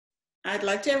I'd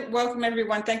like to welcome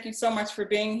everyone. Thank you so much for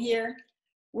being here.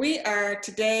 We are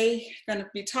today going to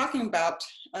be talking about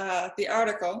the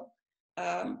article,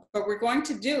 but we're going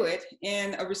to do it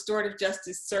in a restorative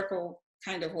justice circle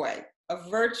kind of way, a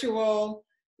virtual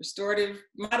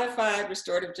modified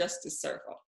restorative justice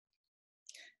circle.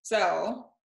 So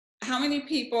how many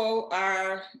people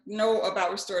know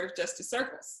about restorative justice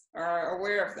circles, are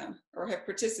aware of them, or have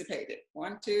participated?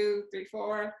 1, 2, 3,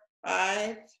 4,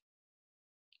 5.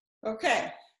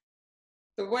 Okay,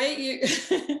 the way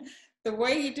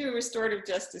you do restorative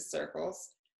justice circles,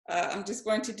 I'm just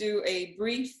going to do a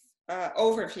brief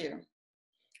overview.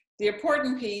 The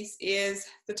important piece is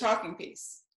the talking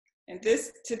piece. And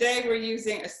today we're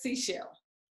using a seashell.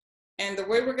 And the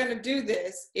way we're going to do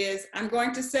this is I'm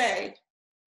going to say,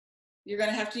 you're going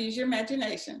to have to use your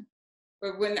imagination.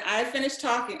 But when I finish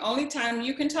talking, only time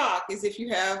you can talk is if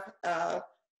you have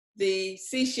the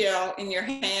seashell in your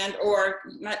hand, or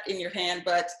not in your hand,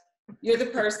 but you're the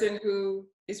person who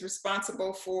is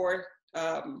responsible for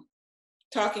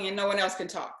talking and no one else can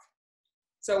talk.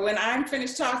 So when I'm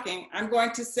finished talking, I'm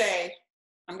going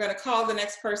to call the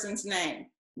next person's name,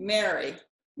 Mary.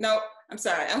 No, I'm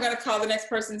sorry. I'm going to call the next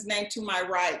person's name to my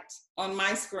right on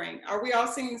my screen. Are we all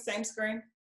seeing the same screen?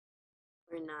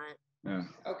 We're not. Yeah.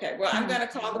 Okay, well, I'm going to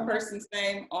call the person's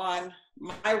name on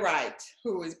my right,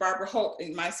 who is Barbara Holt,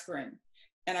 in my screen.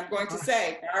 And I'm going to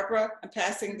say, Barbara, I'm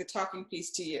passing the talking piece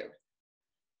to you.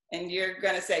 And you're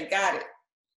going to say, got it.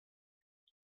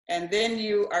 And then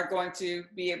you are going to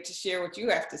be able to share what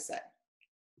you have to say.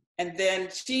 And then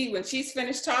when she's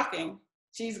finished talking,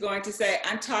 she's going to say,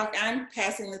 I'm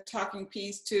passing the talking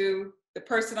piece to the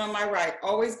person on my right.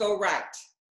 Always go right.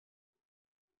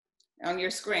 On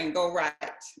your screen, go right.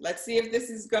 Let's see if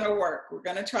this is going to work. We're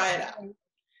going to try it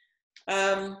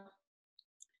out.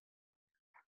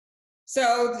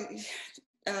 So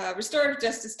restorative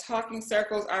justice talking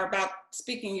circles are about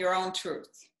speaking your own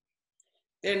truth.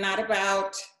 They're not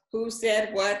about who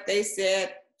said what, they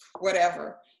said,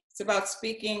 whatever. It's about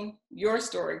speaking your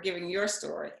story, giving your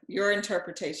story, your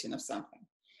interpretation of something.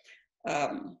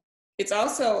 It's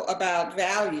also about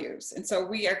values. And so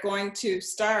we are going to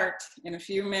start in a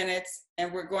few minutes,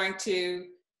 and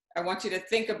I want you to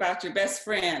think about your best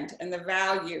friend and the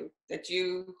value that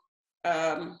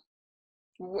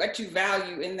what you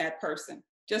value in that person.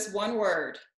 Just one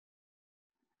word.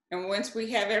 And once we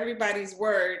have everybody's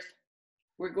word,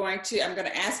 I'm going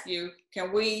to ask you,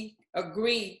 can we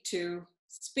agree to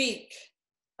speak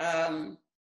in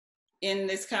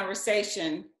this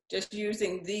conversation just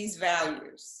using these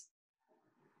values?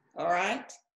 All right.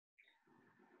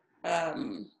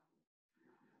 And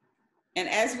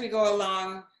as we go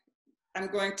along, I'm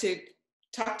going to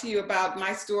talk to you about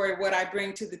my story, what I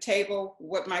bring to the table,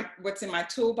 what's in my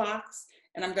toolbox,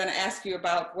 and I'm going to ask you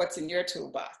about what's in your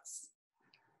toolbox.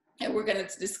 And we're going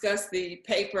to discuss the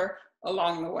paper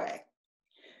along the way.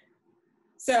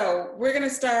 So we're going to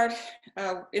start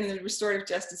in the restorative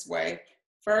justice way,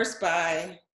 first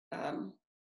by, I'm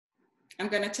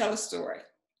going to tell a story.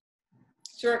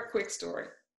 Short, quick story.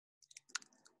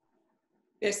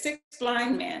 There's 6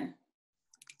 blind men,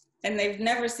 and they've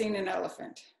never seen an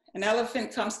elephant. An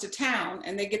elephant comes to town,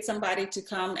 and they get somebody to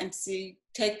come and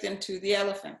take them to the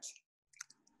elephant.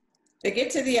 They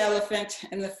get to the elephant,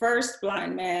 and the first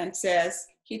blind man says,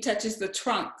 he touches the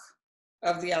trunk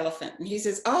of the elephant, and he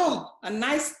says, oh, a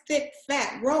nice, thick,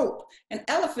 fat rope. An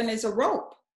elephant is a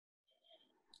rope.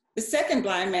 The second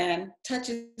blind man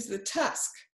touches the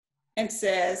tusk and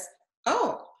says,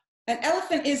 oh, an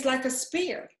elephant is like a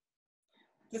spear.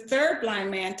 The third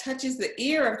blind man touches the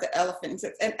ear of the elephant and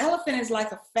says, an elephant is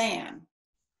like a fan.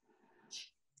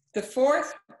 The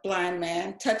fourth blind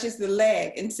man touches the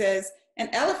leg and says, an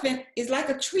elephant is like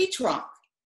a tree trunk.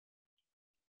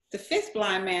 The fifth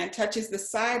blind man touches the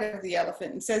side of the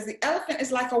elephant and says, the elephant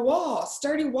is like a wall,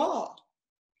 sturdy wall.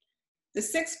 The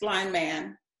sixth blind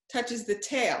man touches the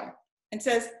tail and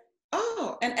says,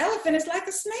 oh, an elephant is like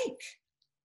a snake.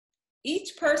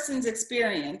 Each person's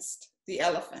experienced the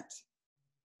elephant,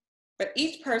 but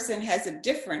each person has a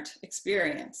different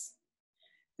experience.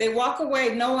 They walk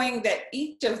away knowing that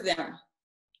each of them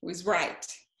was right,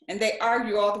 and they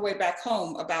argue all the way back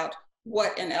home about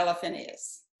what an elephant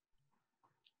is.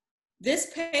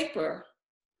 This paper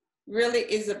really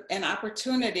is an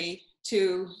opportunity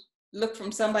to look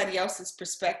from somebody else's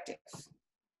perspective.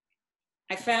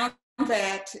 I found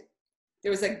that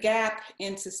there was a gap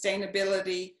in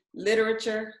sustainability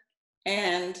literature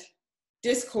and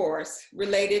discourse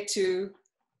related to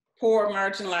poor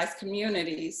marginalized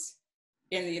communities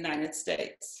in the United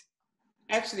States,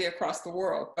 actually across the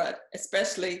world, but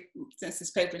especially since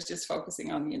this paper is just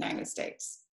focusing on the United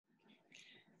States.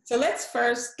 So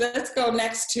let's go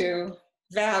next to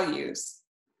values.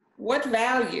 What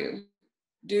value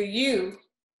do you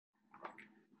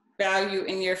value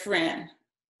in your friend?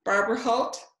 Barbara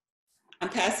Holt, I'm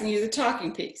passing you the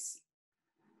talking piece.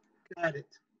 Got it.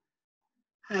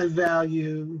 I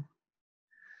value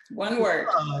One word.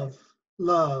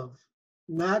 love,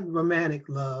 not romantic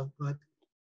love, but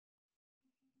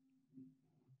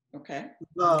Okay.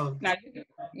 love. Now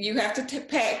you have to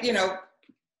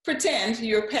pretend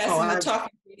you're passing the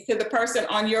talking piece to the person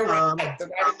on your right, the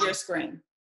right of your screen.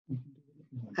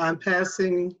 I'm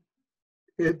passing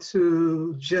it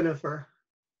to Jennifer.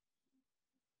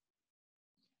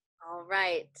 All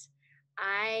right.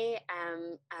 I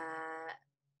am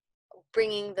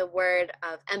bringing the word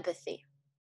of empathy.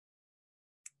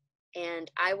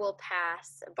 And I will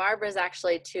pass, Barbara's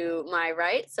actually to my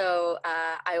right, so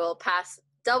I will pass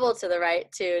double to the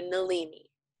right to Nalini.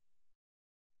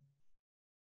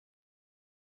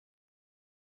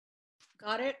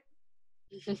 Got it?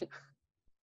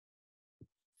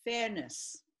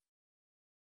 Fairness.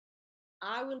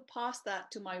 I will pass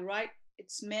that to my right.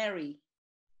 It's Mary.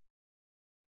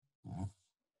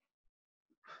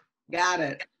 Got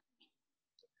it.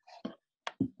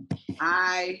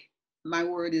 My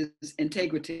word is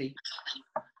integrity.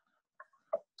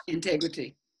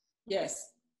 Integrity.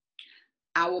 Yes.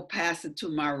 I will pass it to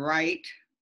my right.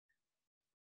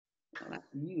 Oh,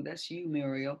 that's you,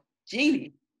 Muriel.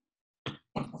 Jeannie.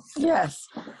 Yes.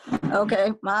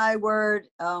 Okay. My word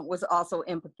was also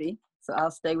empathy. So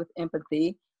I'll stay with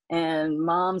empathy. And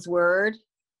Mom's word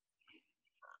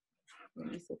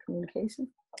communication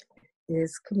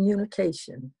is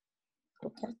communication.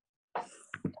 Okay.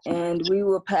 And we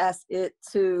will pass it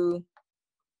to,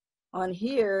 on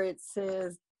here it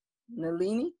says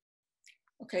Nalini.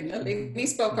 Okay, Nalini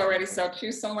spoke already, so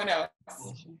choose someone else.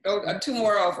 Go 2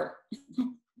 more over.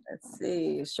 Let's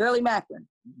see, Shirley Macklin.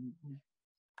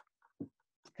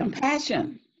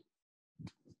 Compassion.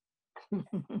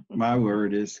 My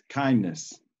word is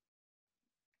kindness.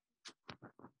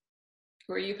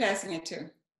 Who are you passing it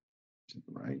to? To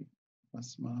the right.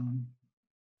 That's Mom.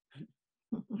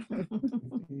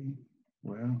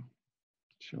 Well,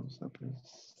 shows up as.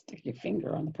 Stick your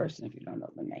finger on the person if you don't know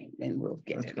the name, then we'll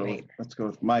get it later. Let's go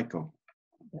with Michael.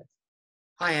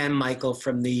 Hi, I'm Michael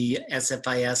from the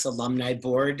SFIS Alumni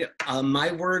Board.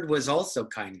 My word was also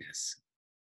kindness.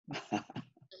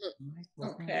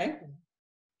 Okay.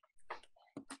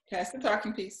 Pass the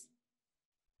talking piece.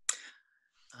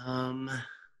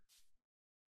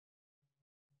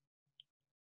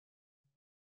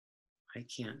 I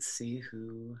can't see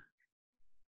who.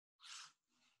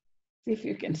 See if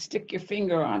you can stick your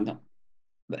finger on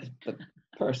the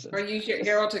person. Or use your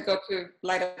arrow to go to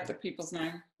light up the people's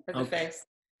name or the face.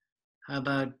 How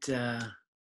about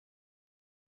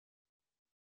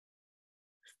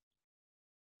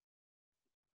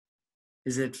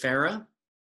is it Farah?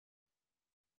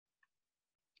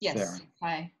 Yes.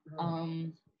 Hi.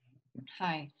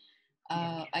 Hi.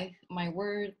 My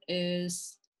word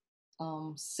is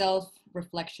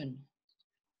self-reflection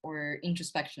or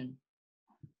introspection.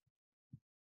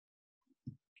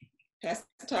 Pass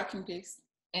the talking piece.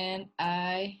 And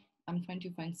I'm trying to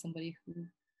find somebody who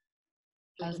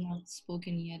has not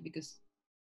spoken yet because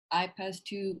I passed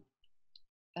to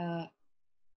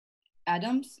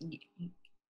Adams.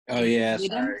 Oh yeah,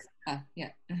 sorry.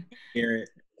 Yeah.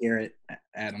 Garrett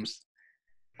Adams.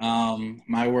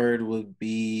 My word would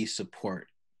be support.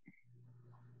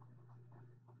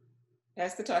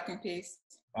 Pass the talking piece.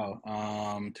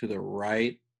 To the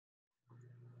right,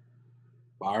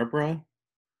 Barbara.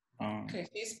 Okay,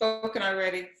 she's spoken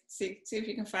already. See if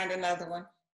you can find another one.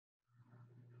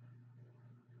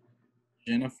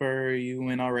 Jennifer, you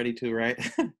went already too, right?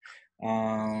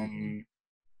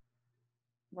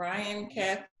 Ryan,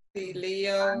 Kathy,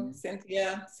 Leo,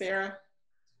 Cynthia, Sarah.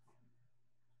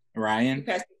 Ryan. You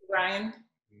passed it to Ryan.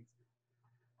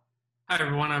 Hi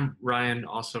everyone, I'm Ryan,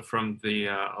 also from the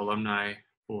Alumni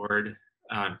Board.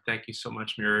 Thank you so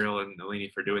much, Muriel and Nalini,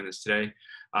 for doing this today.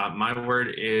 My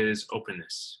word is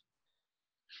openness.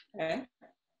 Okay.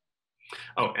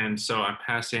 Oh, and so I'm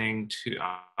passing to,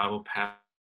 I will pass.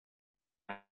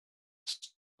 I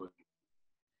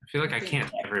feel like I can't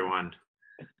see everyone.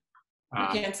 You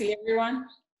can't see everyone?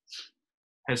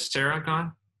 Has Sarah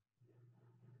gone?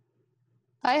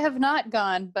 I have not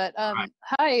gone, but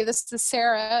hi, this is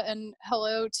Sarah, and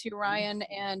hello to Ryan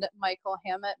and Michael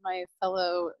Hammett, my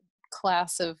fellow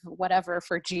class of whatever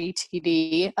for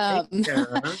GTD.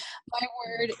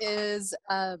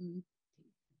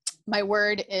 My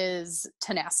word is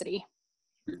tenacity,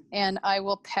 and I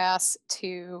will pass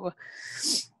to.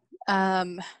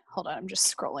 Hold on, I'm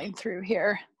just scrolling through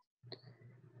here.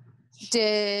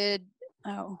 Did,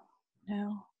 oh,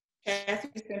 no. Kathy,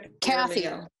 Cynthia, Kathy.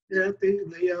 Leo. Kathy,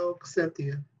 Leo,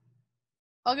 Cynthia.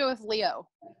 I'll go with Leo,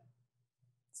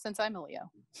 since I'm a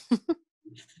Leo.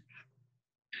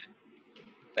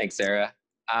 Thanks, Sarah.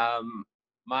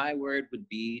 My word would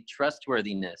be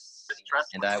trustworthiness,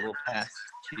 and I will pass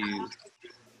to,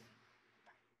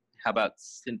 how about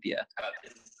Cynthia?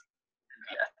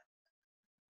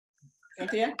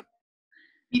 Cynthia?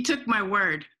 He took my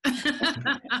word.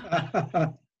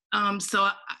 So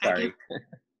Sorry.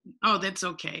 Oh, that's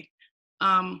okay.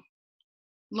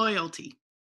 Loyalty.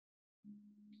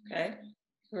 Okay.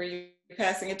 Who are you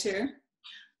passing it to?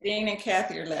 Dean and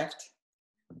Kathy are left.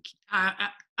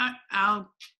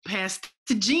 I'll pass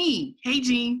to Jean. Hey,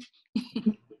 Jean.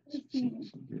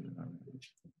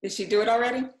 Did she do it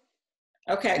already?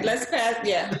 Okay, let's pass.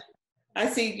 Yeah, I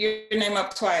see your name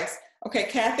up twice. Okay,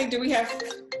 Kathy, do we have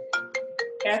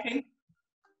Kathy?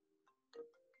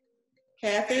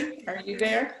 Kathy, are you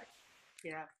there?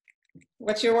 Yeah.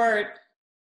 What's your word?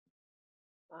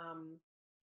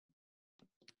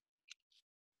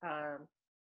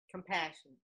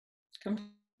 Compassion.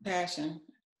 Compassion.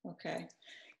 Okay.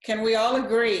 Can we all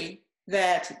agree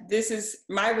that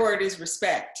my word is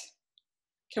respect?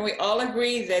 Can we all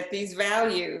agree that these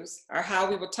values are how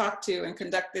we will talk to and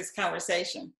conduct this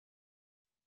conversation?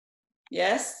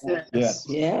 Yes? Yes. Yes.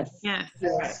 Yes.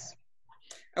 Yes.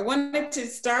 I wanted to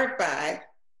start by,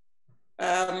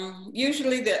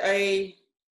 usually I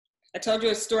told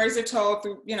you stories are told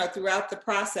throughout the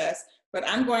process, but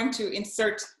I'm going to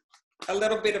insert a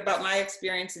little bit about my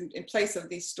experience in place of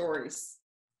these stories.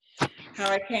 How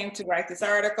I came to write this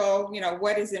article,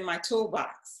 what is in my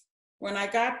toolbox. When I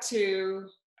got to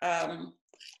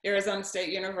Arizona State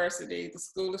University, the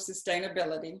School of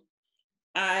Sustainability,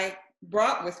 I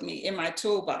brought with me in my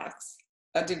toolbox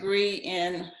a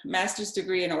master's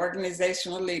degree in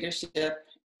organizational leadership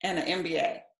and an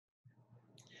MBA.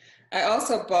 I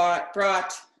also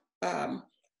brought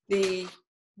the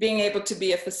being able to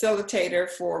be a facilitator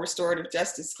for restorative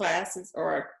justice classes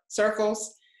or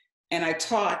circles, and I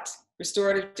taught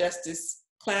restorative justice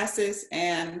classes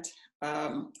and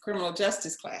criminal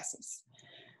justice classes.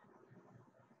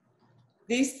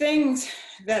 These things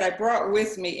that I brought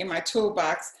with me in my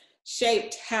toolbox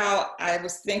shaped how I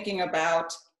was thinking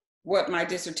about what my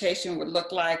dissertation would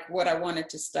look like, what I wanted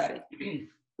to study.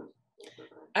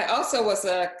 I also was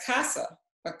a CASA,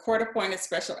 a court-appointed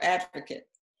special advocate,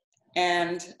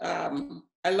 and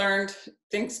I learned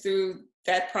things through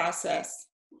that process.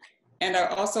 And I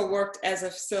also worked as a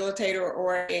facilitator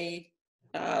or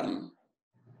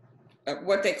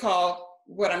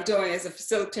what I'm doing as a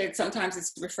facilitator, sometimes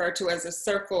it's referred to as a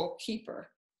circle keeper,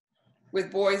 with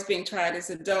boys being tried as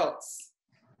adults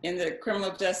in the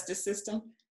criminal justice system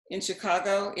in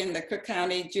Chicago, in the Cook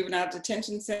County Juvenile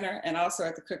Detention Center, and also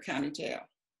at the Cook County Jail.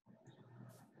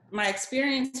 My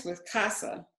experience with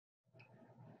CASA,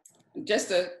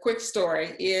 just a quick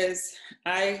story, is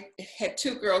I had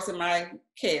two girls in my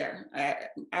care.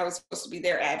 I was supposed to be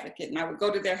their advocate, and I would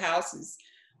go to their houses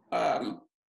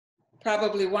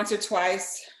probably once or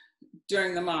twice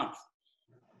during the month.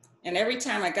 And every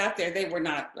time I got there, they were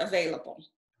not available.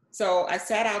 So I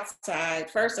sat outside.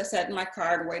 First, I sat in my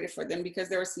car and waited for them because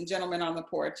there were some gentlemen on the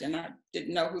porch and I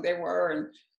didn't know who they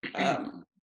were. And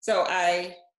so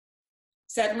I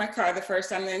sat in my car the first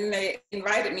time, and then they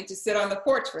invited me to sit on the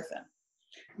porch with them.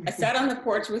 I sat on the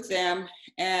porch with them,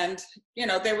 and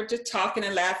they were just talking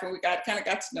and laughing. We kind of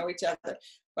got to know each other.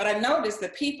 But I noticed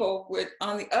that people would,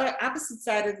 on the opposite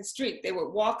side of the street, they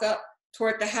would walk up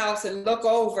toward the house and look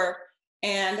over,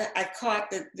 and I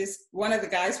caught that one of the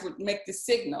guys would make the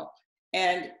signal,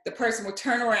 and the person would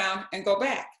turn around and go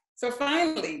back. So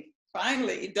finally,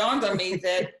 it dawned on me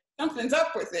that something's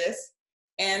up with this,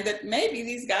 and that maybe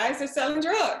these guys are selling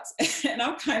drugs, and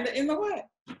I'm kind of in the way.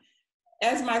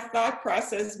 As my thought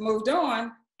process moved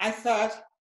on, I thought,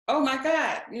 oh my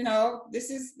God,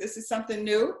 this is something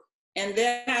new. And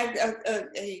then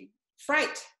a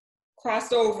fright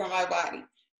crossed over my body.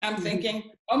 I'm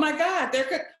thinking, oh my God, there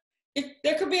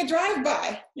could be a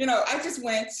drive-by. I just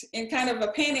went in kind of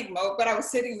a panic mode, but I was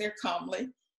sitting there calmly.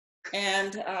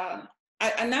 And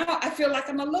now I feel like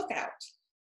I'm a lookout.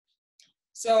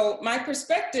 So my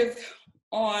perspective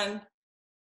on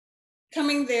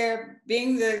coming there,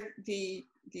 being the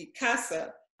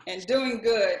CASA and doing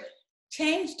good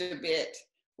changed a bit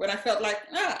when I felt like,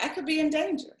 I could be in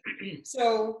danger.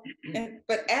 So,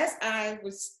 but as I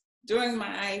was doing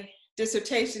my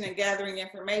dissertation and gathering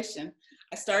information,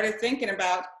 I started thinking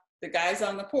about the guys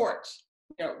on the porch.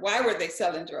 Why were they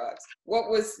selling drugs? What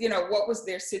was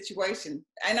their situation?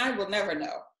 And I will never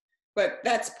know. But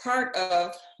that's part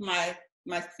of my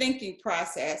my thinking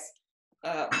process.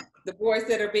 The boys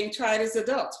that are being tried as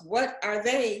adults, what are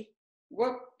they?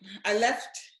 What I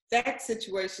left that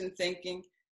situation thinking,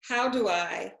 how do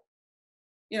I,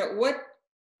 I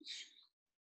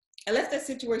left that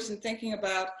situation thinking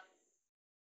about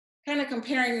kind of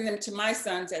comparing them to my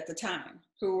sons at the time,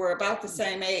 who were about the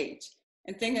same age,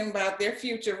 and thinking about their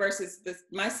future versus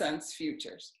my son's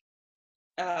futures.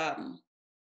 I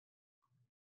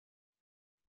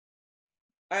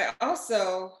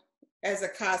also, as a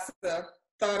CASA,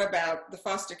 thought about the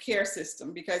foster care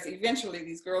system, because eventually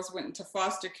these girls went into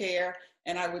foster care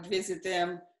and I would visit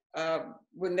them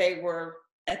when they were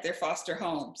at their foster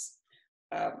homes.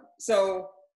 So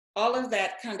all of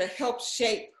that kind of helped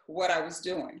shape what I was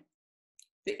doing.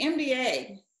 The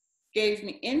MBA gave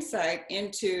me insight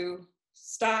into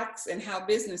stocks and how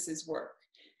businesses work.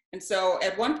 And so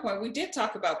at one point we did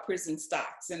talk about prison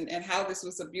stocks and how this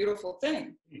was a beautiful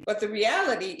thing. But the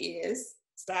reality is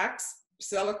stocks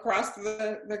sell across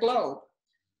the globe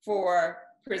for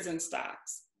prison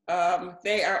stocks.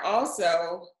 They are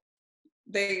also,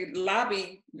 they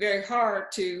lobby very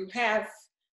hard to have,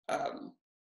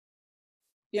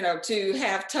 to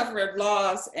have tougher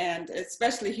laws, and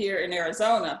especially here in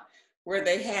Arizona, where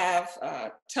they have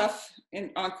tough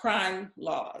on crime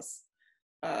laws.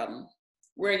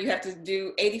 Where you have to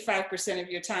do 85% of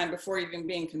your time before even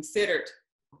being considered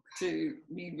to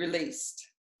be released.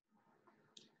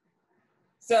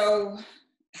 So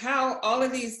how all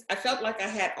of these, I felt like I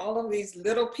had all of these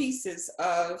little pieces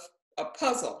of a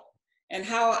puzzle, and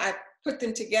how I put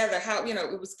them together, how,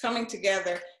 it was coming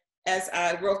together as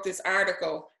I wrote this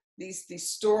article. These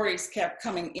stories kept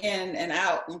coming in and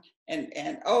out,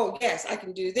 and oh yes, I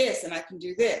can do this and I can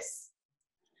do this.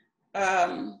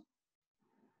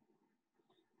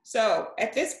 So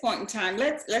at this point in time,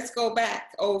 let's go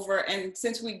back over, and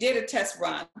since we did a test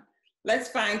run, let's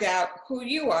find out who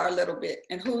you are a little bit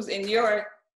and what's in your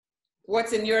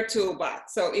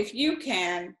toolbox. So if you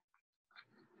can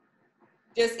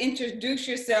just introduce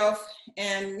yourself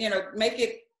and make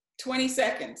it 20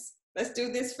 seconds. Let's do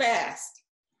this fast.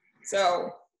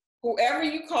 So whoever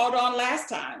you called on last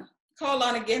time, call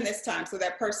on again this time so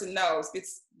that person knows,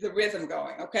 gets the rhythm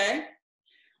going, okay?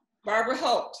 Barbara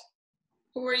Holt.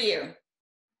 Who are you?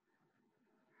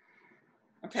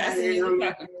 I'm passing you the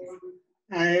bucket.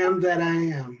 I am that I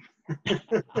am.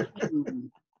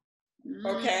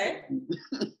 Okay.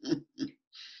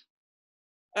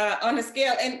 On a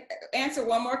scale, and answer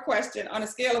one more question. On a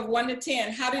scale of 1 to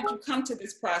 10, how did you come to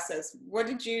this process? What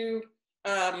did you,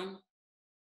 how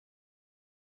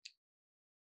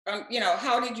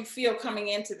did you feel coming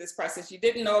into this process? You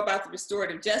didn't know about the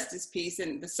restorative justice piece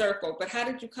and the circle, but how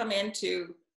did you come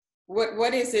into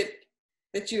what is it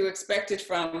that you expected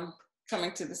from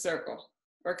coming to the circle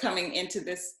or coming into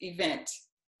this event?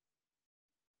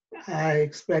 I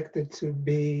expected to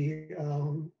be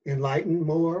enlightened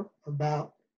more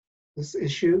about this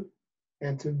issue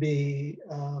and to be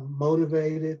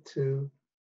motivated to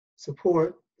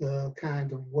support the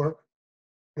kind of work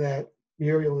that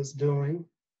Muriel is doing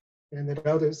and that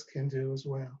others can do as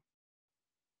well.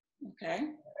 Okay.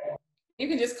 You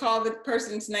can just call the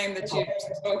person's name that you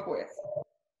spoke with.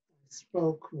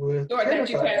 Spoke with Or that you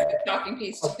Jennifer. passed the talking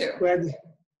piece to.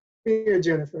 Here,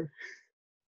 Jennifer.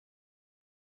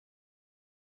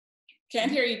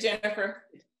 Can't hear you, Jennifer.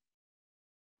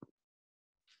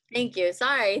 Thank you.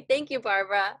 Sorry. Thank you,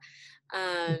 Barbara.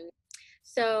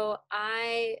 So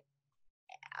I,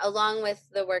 along with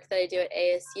the work that I do at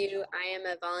ASU, I am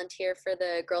a volunteer for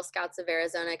the Girl Scouts of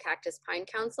Arizona Cactus Pine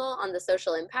Council on the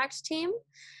social impact team.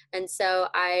 And so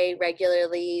I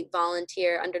regularly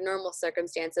volunteer under normal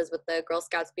circumstances with the Girl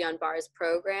Scouts Beyond Bars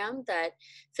program that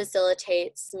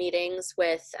facilitates meetings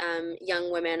with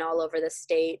young women all over the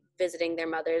state, visiting their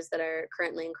mothers that are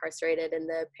currently incarcerated in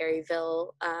the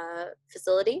Perryville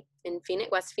facility in Phoenix,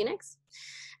 West Phoenix.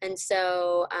 And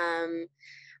so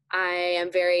I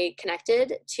am very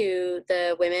connected to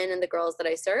the women and the girls that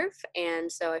I serve. And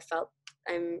so I felt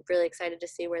I'm really excited to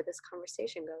see where this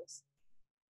conversation goes.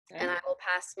 Okay. And I will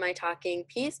pass my talking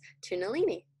piece to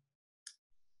Nalini.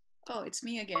 Oh, it's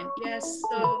me again. Yes,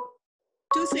 so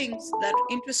two things that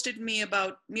interested me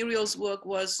about Muriel's work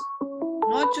was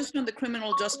not just on the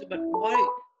criminal justice, but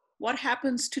what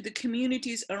happens to the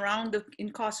communities around the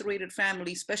incarcerated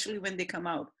family, especially when they come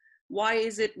out. Why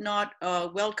is it not a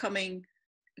welcoming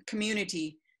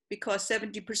community? Because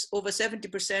over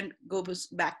 70% goes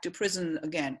back to prison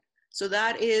again. So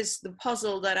that is the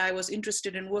puzzle that I was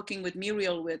interested in working with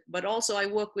Muriel with, but also I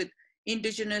work with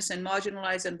indigenous and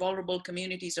marginalized and vulnerable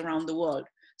communities around the world.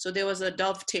 So there was a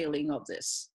dovetailing of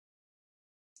this.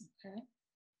 Okay.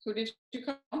 Who did you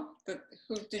call?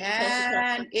 Who did you pass the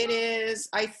talk And it is,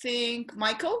 I think,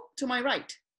 Michael to my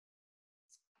right.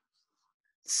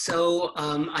 So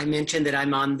I mentioned that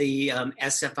I'm on the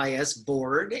SFIS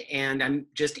board, and I'm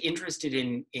just interested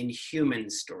in human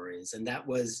stories, and that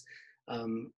was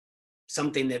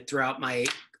something that throughout my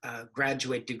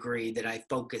graduate degree that I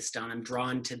focused on. I'm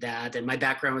drawn to that, and my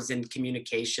background was in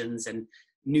communications and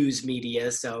news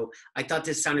media, so I thought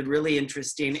this sounded really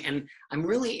interesting, and I'm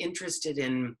really interested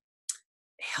in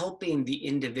helping the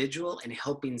individual and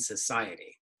helping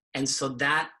society. And so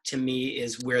that, to me,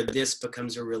 is where this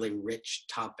becomes a really rich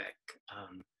topic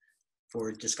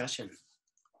for discussion.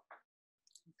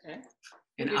 Okay.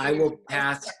 And I will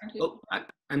pass,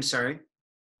 I'm sorry.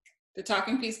 The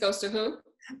talking piece goes to who?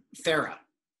 Farah.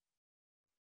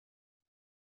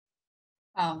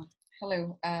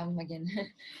 Hello, again.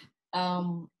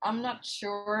 I'm not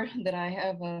sure that I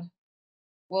have a,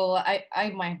 well,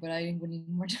 I might, but I would need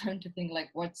more time to think like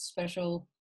what special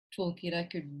toolkit I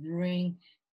could bring.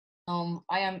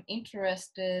 I am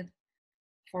interested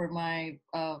for my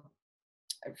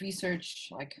research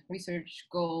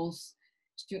goals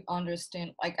to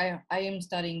understand, like I am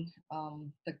studying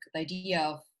the idea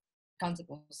of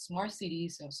concept of smart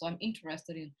cities. So I'm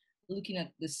interested in looking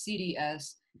at the city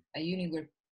as a unit where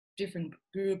different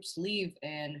groups live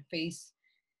and face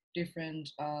different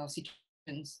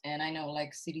situations. And I know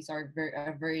like cities are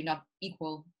very not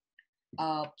equal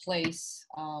place.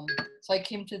 So I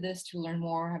came to this to learn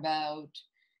more about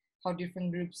how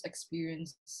different groups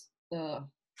experience the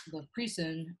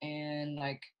prison and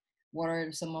like what are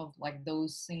some of like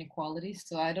those inequalities.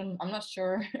 So I'm not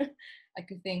sure I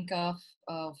could think of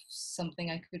something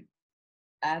I could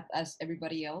add as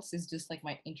everybody else. Is just like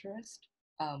my interest.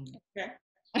 Okay.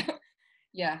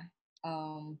 Yeah.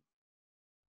 And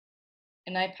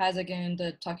I pass again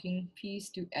the talking piece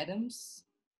to Adams.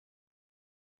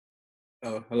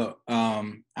 Oh, hello.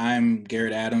 I'm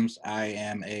Garrett Adams. I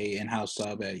am a in-house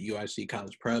sub at UIC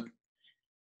College Prep.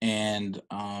 And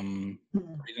the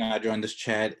reason I joined this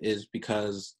chat is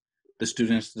because the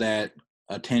students that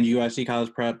attend UIC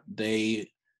College Prep, they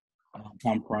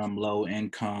come from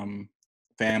low-income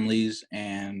families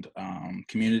and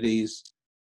communities.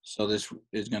 So this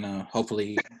is gonna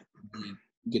hopefully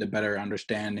get a better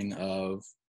understanding of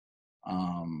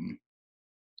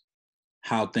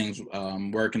how things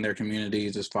work in their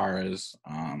communities as far as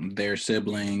their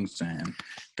siblings and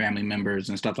family members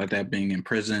and stuff like that being in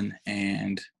prison,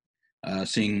 and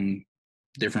seeing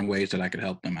different ways that I could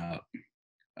help them out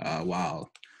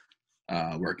while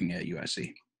working at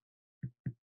USC.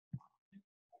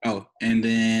 Oh, and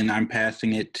then I'm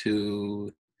passing it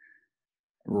to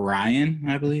Ryan,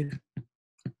 I believe.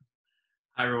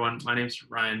 Hi, everyone. My name is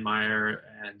Ryan Meyer,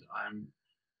 and I'm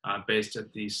based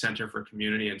at the Center for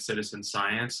Community and Citizen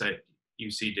Science at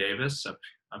UC Davis up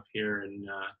here in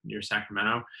near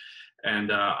Sacramento.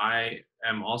 And I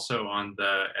am also on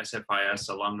the SFIS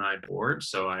alumni board,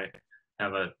 so I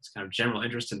have a kind of general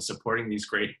interest in supporting these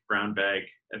great brown bag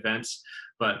events.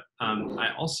 But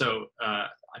I also, I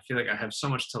feel like I have so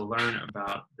much to learn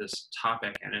about this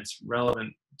topic, and it's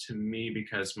relevant to me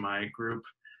because my group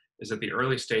is at the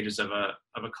early stages of a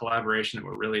collaboration that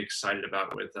we're really excited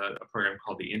about with a program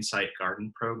called the Insight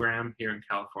Garden Program here in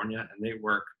California. And they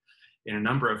work in a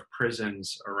number of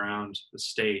prisons around the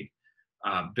state,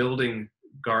 building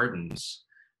gardens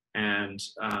and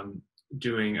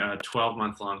doing a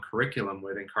 12-month-long curriculum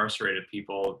with incarcerated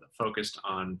people focused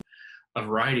on a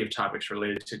variety of topics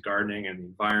related to gardening and the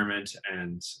environment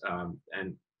and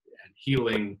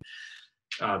healing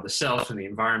the self and the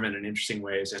environment in interesting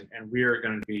ways. And we're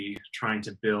going to be trying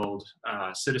to build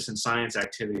citizen science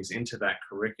activities into that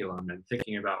curriculum and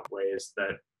thinking about ways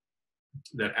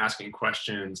that asking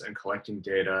questions and collecting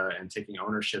data and taking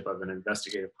ownership of an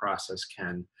investigative process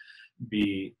can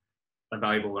be a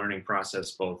valuable learning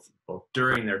process, both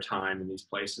during their time in these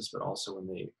places, but also when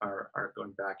they are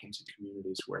going back into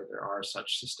communities where there are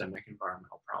such systemic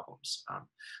environmental problems.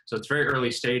 So it's very early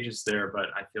stages there, but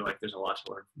I feel like there's a lot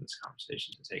to learn from this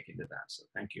conversation to take into that. So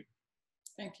thank you.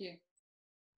 Thank you.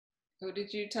 Who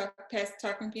did you pass the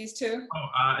talking piece to? Oh,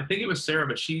 I think it was Sarah,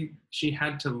 but she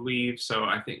had to leave, so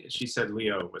I think she said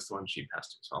Leo was the one she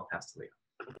passed to, so I'll pass to Leo.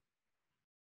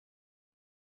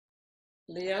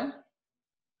 Leo?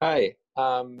 Hi.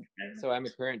 So I'm a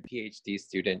current PhD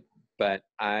student, but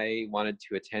I wanted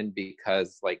to attend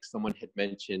because, like someone had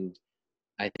mentioned,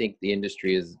 I think the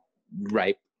industry is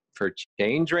ripe for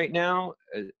change right now.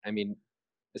 I mean,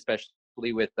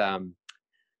 especially with, I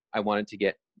wanted to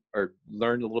get or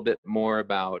learn a little bit more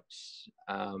about,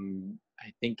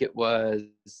 I think it was,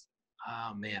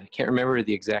 oh man, I can't remember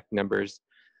the exact numbers,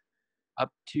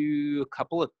 up to a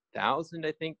couple of thousand,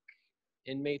 I think,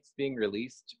 inmates being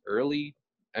released early.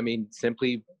 I mean,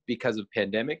 simply because of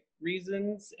pandemic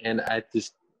reasons. And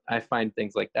I find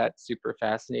things like that super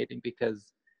fascinating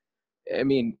because, I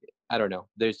mean, I don't know,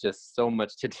 there's just so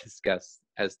much to discuss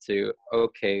as to,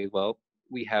 okay, well,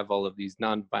 we have all of these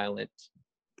nonviolent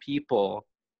people,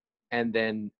 and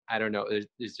then, I don't know,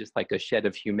 there's just like a shed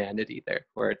of humanity there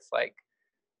where it's like,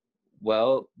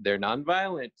 well, they're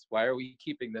nonviolent. Why are we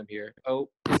keeping them here? Oh,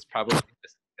 it's probably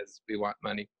just because we want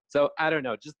money. So I don't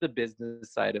know, just the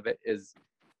business side of it is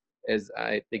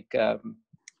I think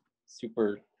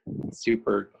super,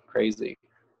 super crazy.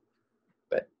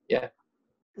 But yeah.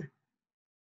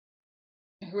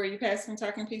 Who are you passing the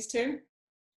talking piece to?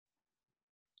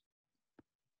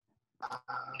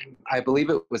 I believe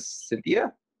it was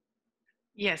Cynthia.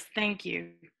 Yes, thank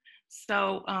you.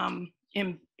 So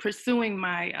in pursuing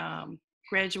my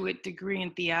graduate degree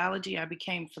in theology, I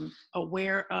became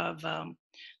aware of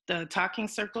the talking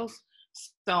circles.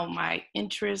 So my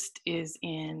interest is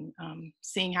in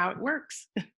seeing how it works.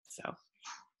 So,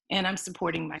 and I'm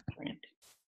supporting my friend.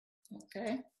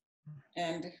 Okay.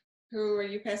 And who are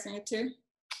you passing it to?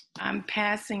 I'm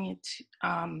passing it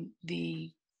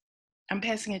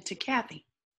to Kathy.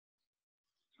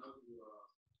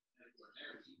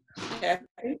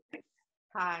 Kathy?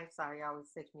 Hi, sorry, I was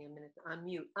taking me a minute to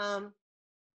unmute.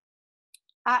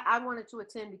 I wanted to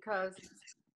attend because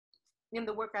in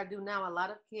the work I do now, a lot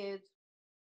of kids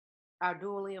are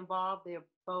dually involved. They're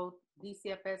both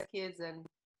DCFS kids and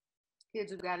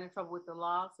kids who got in trouble with the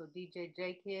law, so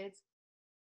DJJ kids.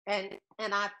 And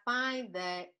I find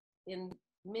that in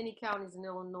many counties in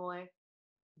Illinois,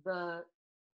 the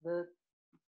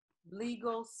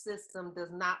legal system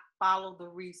does not follow the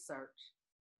research.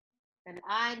 And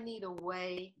I need a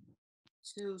way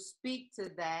to speak to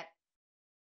that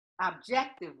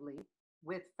objectively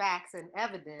with facts and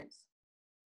evidence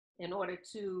in order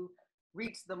to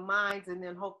reach the minds and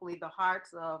then hopefully the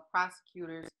hearts of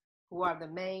prosecutors who are the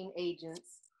main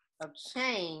agents of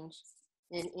change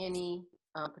in any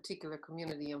particular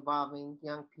community involving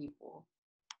young people.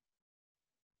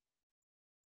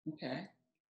 Okay.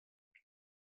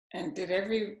 And did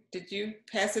you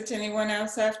pass it to anyone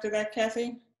else after that,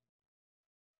 Kathy?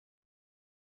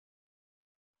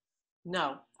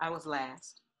 No, I was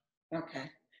last.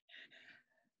 Okay.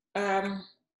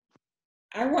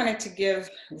 I wanted to give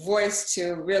voice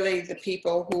to really the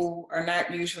people who are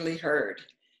not usually heard.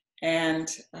 And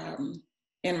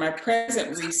in my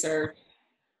present research,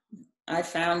 I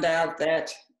found out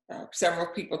that several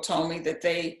people told me that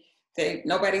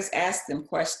nobody's asked them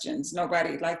questions.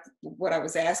 Nobody liked what I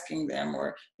was asking them,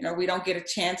 or, we don't get a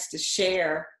chance to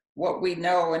share what we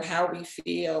know and how we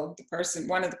feel.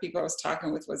 One of the people I was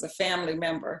talking with was a family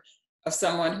member of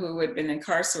someone who had been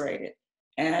incarcerated.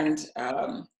 And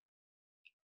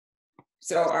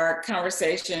so our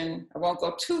conversation, I won't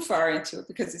go too far into it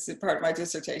because this is part of my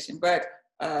dissertation, but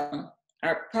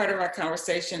part of our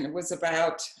conversation was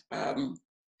about,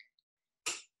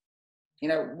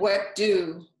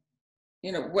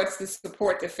 what's the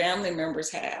support that family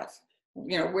members have?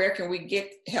 Where can we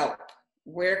get help?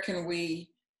 Where can we,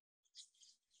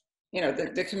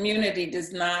 the community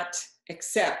does not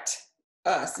accept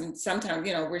us. And sometimes,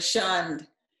 we're shunned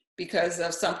because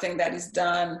of something that is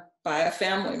done by a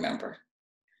family member.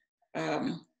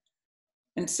 And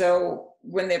so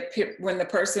when the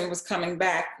person was coming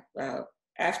back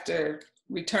after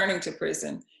returning to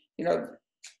prison,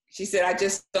 she said, I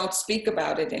just don't speak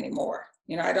about it anymore.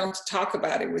 I don't talk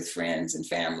about it with friends and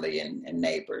family and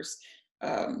neighbors.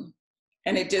 And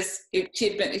she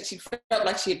felt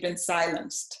like she had been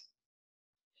silenced.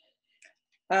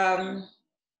 I'd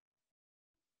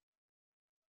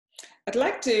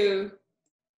like to,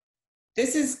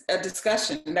 this is a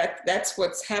discussion, that's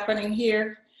what's happening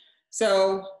here.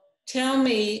 So tell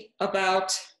me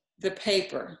about the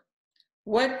paper.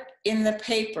 What in the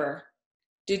paper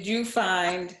did you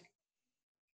find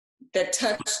that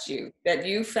touched you, that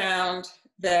you found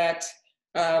that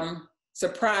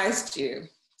surprised you,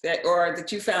 or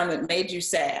that you found that made you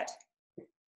sad?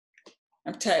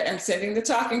 I'm sending the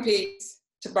talking piece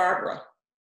to Barbara,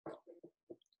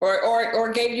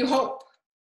 or gave you hope.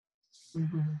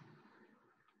 Mm-hmm.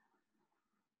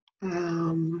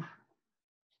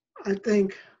 I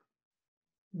think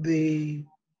the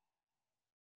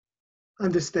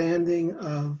understanding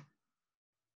of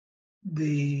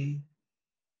the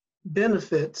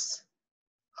benefits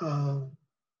of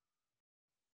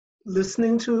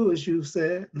listening to, as you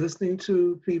said, listening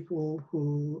to people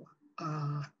who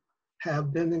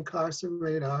have been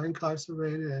incarcerated, are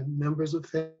incarcerated, and members of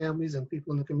families and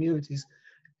people in the communities,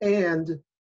 and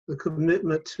the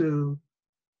commitment to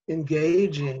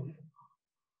engaging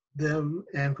them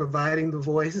and providing the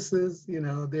voices, you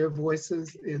know, their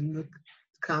voices in the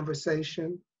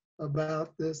conversation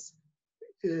about this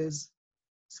is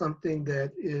something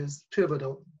that is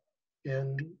pivotal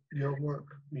in your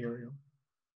work, Muriel,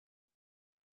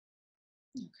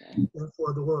 Okay. and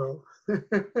for the world.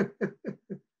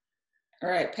 All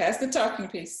right, pass the talking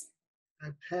piece. I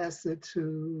pass it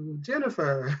to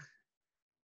Jennifer.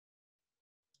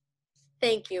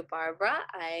 Thank you, Barbara.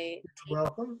 I You're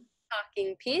welcome.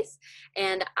 talking piece,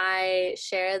 and I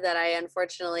share that I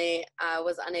unfortunately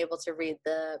was unable to read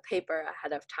the paper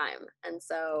ahead of time, and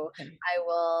so I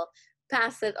will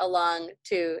pass it along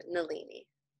to Nalini.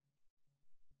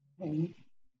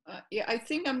 Yeah, I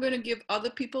think I'm going to give other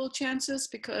people chances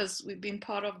because we've been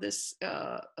part of this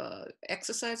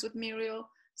exercise with Muriel.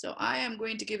 So I am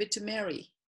going to give it to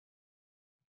Mary.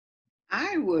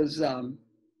 I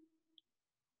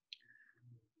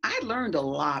learned a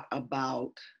lot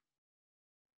about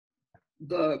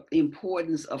the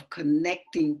importance of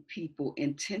connecting people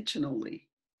intentionally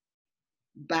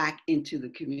back into the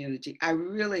community. I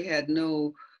really had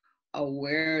no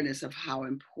awareness of how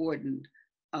important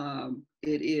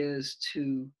it is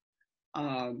to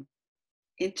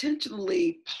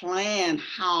intentionally plan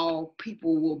how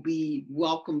people will be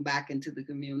welcomed back into the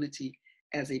community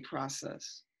as a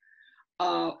process.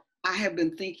 I have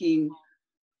been thinking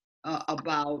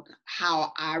about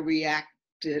how I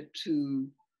reacted to,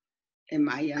 in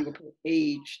my younger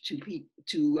age,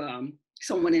 to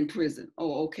someone in prison.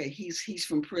 Oh, okay, he's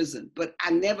from prison, but I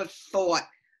never thought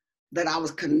that I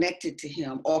was connected to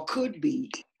him or could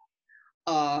be.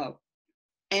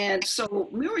 And so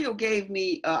Muriel gave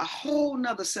me a whole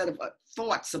nother set of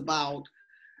thoughts about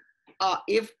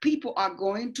if people are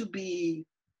going to be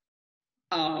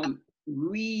are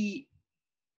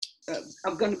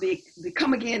going to be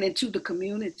come again into the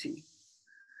community,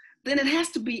 then it has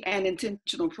to be an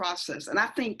intentional process. And I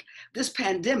think this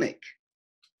pandemic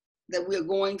that we're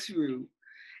going through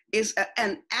is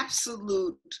an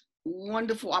absolute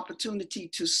wonderful opportunity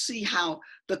to see how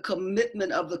the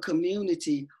commitment of the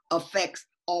community affects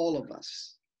all of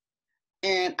us.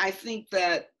 And I think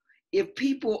that if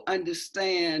people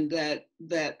understand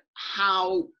that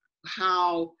how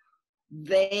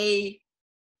they,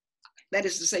 that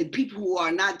is to say, people who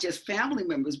are not just family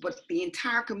members, but the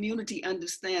entire community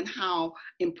understand how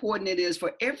important it is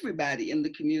for everybody in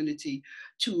the community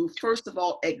to, first of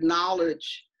all,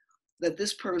 acknowledge that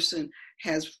this person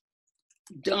has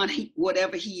done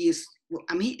whatever he is,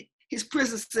 I mean, his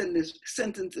prison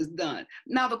sentence is done.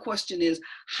 Now the question is,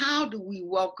 how do we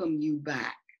welcome you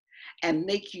back and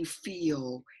make you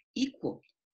feel equal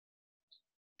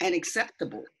and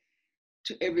acceptable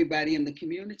to everybody in the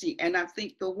community? And I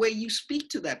think the way you speak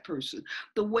to that person,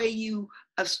 the way you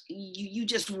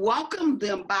just welcome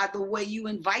them by the way you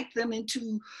invite them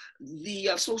into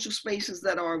the social spaces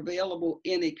that are available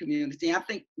in a community. I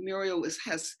think Muriel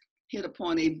has hit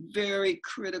upon a very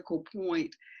critical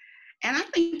point. And I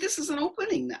think this is an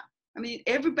opening now. I mean,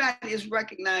 everybody is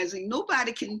recognizing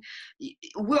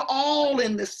we're all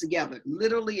in this together,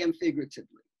 literally and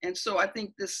figuratively. And so I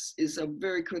think this is a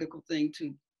very critical thing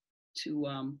to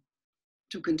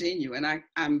continue. And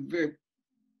I'm very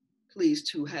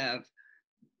pleased to have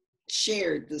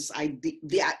shared this idea,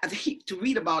 to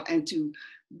read about and to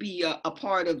be a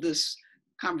part of this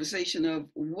conversation of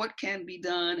what can be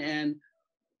done and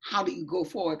how do you go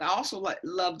forward. I also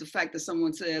love the fact that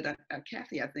someone said,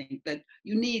 Kathy, I think, that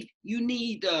you need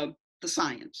the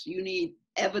science. You need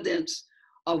evidence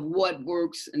of what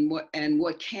works and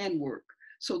what can work,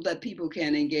 so that people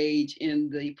can engage in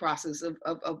the process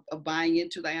of buying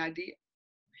into the idea.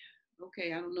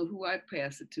 Okay, I don't know who I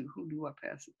pass it to. Who do I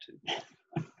pass it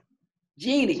to?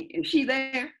 Jeannie, is she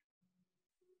there?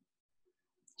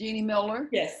 Jeannie Miller?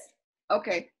 Yes.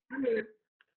 Okay.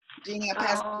 Jeannie, I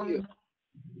pass it to you.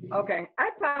 Okay,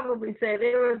 I'd probably say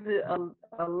there was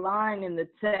a line in the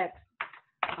text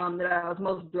that I was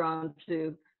most drawn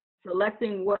to,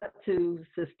 selecting what to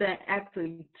sustain,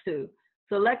 actually two.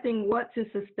 Selecting what to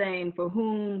sustain, for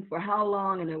whom, for how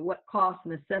long, and at what cost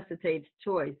necessitates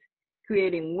choice,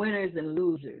 creating winners and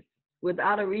losers.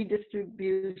 Without a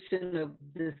redistribution of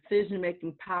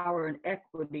decision-making power and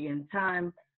equity in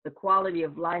time, the quality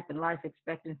of life and life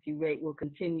expectancy rate will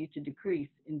continue to decrease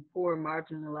in poor,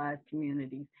 marginalized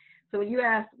communities. So when you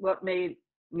asked what made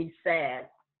me sad,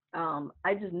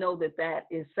 I just know that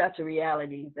is such a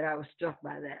reality that I was struck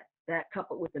by that. That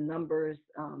coupled with the numbers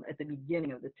at the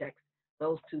beginning of the text,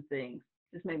 those two things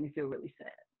just made me feel really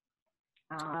sad.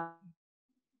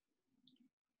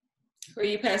 Who are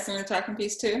you passing the talking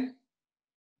piece to?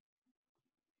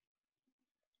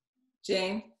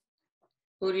 Jane?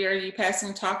 Who are you passing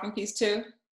the talking piece to?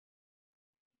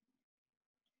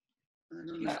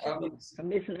 I'm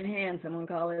missing a hand. Someone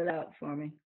call it out for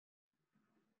me.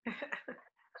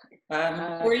 Who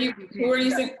are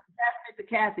you saying? To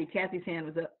Kathy. Kathy's hand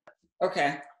was up.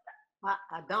 Okay.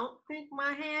 I don't think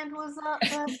my hand was up,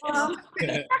 but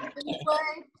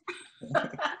anyway.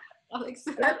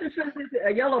 That's just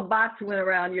a yellow box went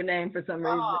around your name for some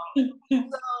reason.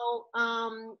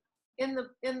 So in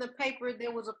the paper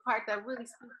there was a part that really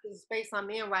speaks to the space I'm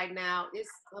in right now. It's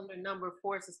under number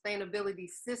 4, sustainability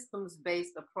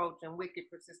systems-based approach and wicked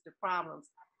persistent problems.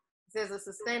 It says a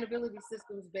sustainability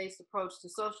systems-based approach to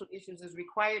social issues is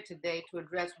required today to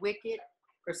address wicked,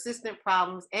 persistent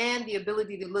problems and the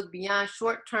ability to look beyond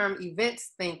short-term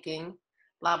events thinking,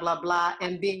 blah, blah, blah,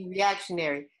 and being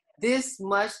reactionary. This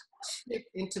must shift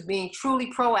into being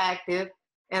truly proactive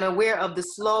and aware of the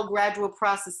slow, gradual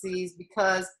processes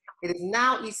because it is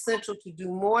now essential to do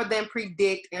more than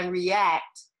predict and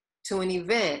react to an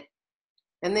event.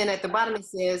 And then at the bottom it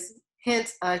says,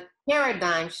 hence a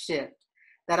paradigm shift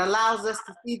that allows us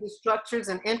to see the structures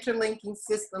and interlinking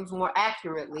systems more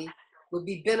accurately would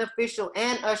be beneficial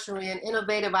and usher in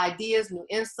innovative ideas, new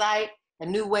insight, a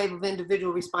new wave of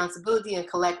individual responsibility and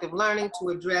collective learning to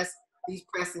address these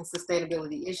pressing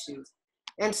sustainability issues.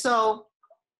 And so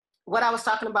what I was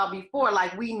talking about before,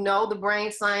 like we know the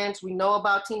brain science, we know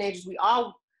about teenagers, we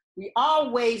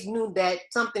always knew that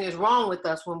something is wrong with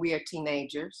us when we are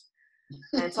teenagers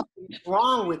and something is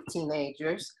wrong with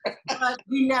teenagers, but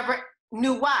we never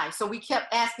knew why. So we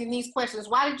kept asking these questions.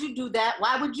 Why did you do that?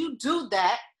 Why would you do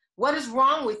that? What is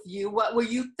wrong with you? What were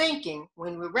you thinking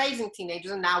when we were raising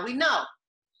teenagers? And now we know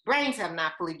brains have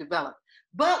not fully developed.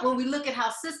 But when we look at how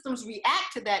systems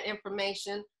react to that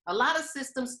information, a lot of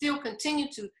systems still continue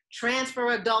to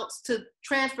transfer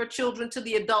children to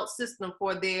the adult system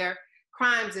for their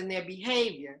crimes and their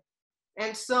behavior.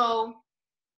 And so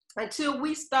until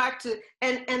we start to,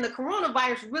 and the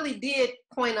coronavirus really did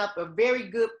point up a very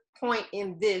good point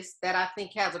in this that I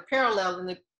think has a parallel in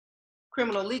the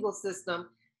criminal legal system,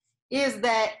 is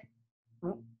that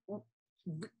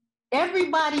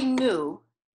everybody knew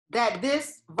that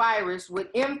this virus would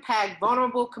impact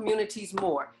vulnerable communities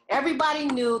more. Everybody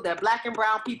knew that Black and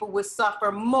brown people would suffer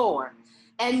more.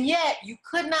 And yet you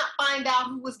could not find out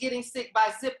who was getting sick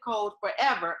by zip code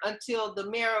forever until the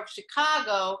mayor of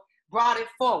Chicago brought it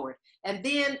forward. And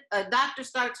then a doctor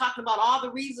started talking about all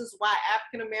the reasons why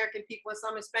African-American people and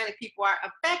some Hispanic people are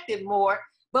affected more.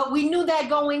 But we knew that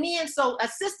going in. So a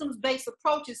systems-based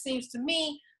approach, it seems to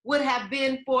me, would have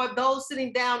been for those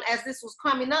sitting down as this was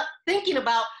coming up, thinking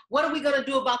about what are we going to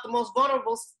do about the most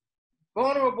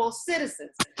vulnerable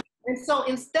citizens. And so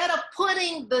instead of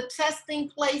putting the testing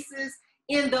places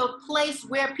in the place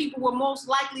where people were most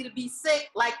likely to be sick,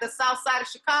 like the south side of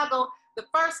Chicago, the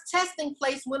first testing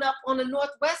place went up on the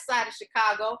northwest side of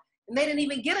Chicago, and they didn't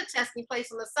even get a testing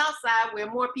place on the south side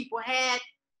where more people had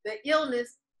the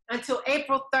illness until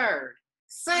April 3rd.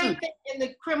 Same thing in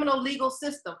the criminal legal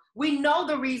system. We know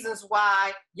the reasons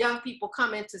why young people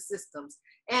come into systems,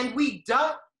 and we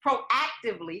don't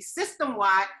proactively,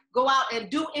 system-wide, go out and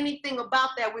do anything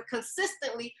about that. We're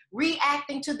consistently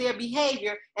reacting to their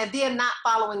behavior and then not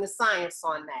following the science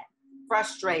on that.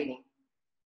 Frustrating.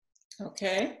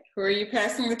 Okay, who are you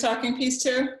passing the talking piece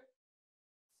to?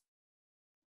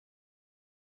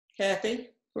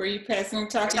 Kathy, who are you passing the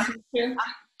talking piece to? I'm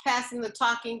passing the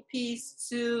talking piece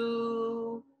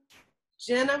to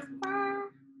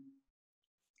Jennifer.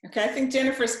 Okay, I think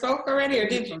Jennifer spoke already, or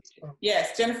did you?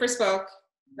 Yes, Jennifer spoke.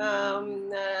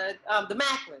 The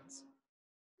Macklins.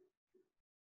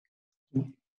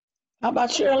 How about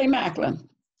Shirley Macklin?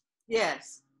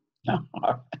 Yes.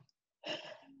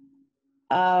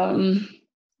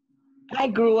 I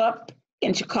grew up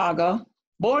in Chicago,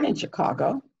 born in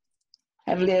Chicago.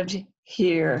 Have lived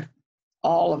here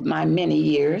all of my many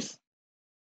years.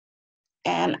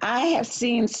 And I have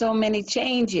seen so many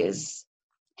changes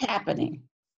happening.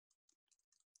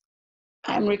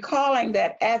 I'm recalling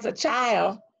that as a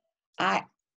child, I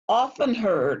often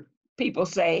heard people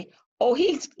say, oh,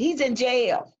 he's in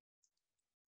jail.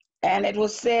 And it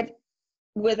was said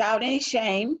without any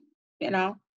shame, you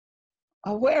know,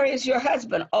 oh, where is your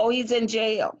husband? Oh, he's in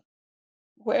jail.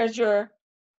 Where's your...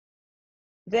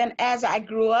 Then as I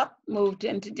grew up, moved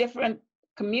into different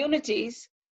communities,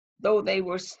 though they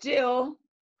were still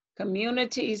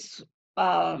communities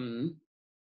of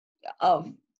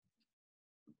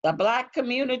the Black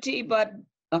community, but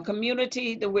a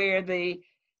community where the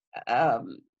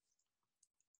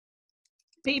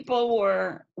people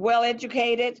were well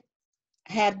educated,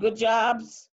 had good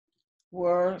jobs,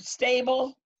 were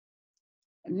stable.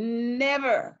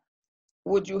 Never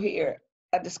would you hear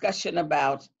a discussion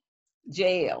about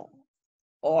jail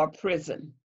or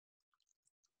prison.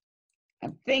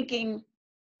 I'm thinking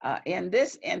in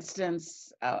this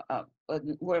instance,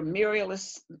 where Muriel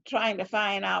is trying to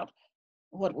find out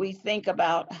what we think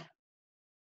about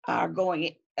our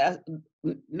going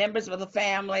members of the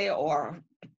family or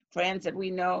friends that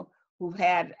we know who've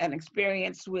had an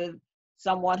experience with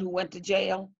someone who went to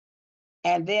jail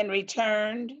and then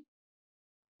returned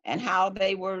and how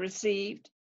they were received.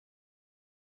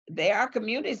 There are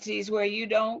communities where you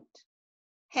don't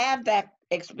have that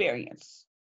experience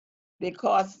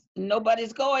because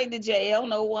nobody's going to jail,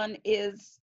 no one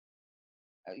is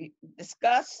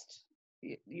discussed.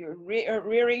 You're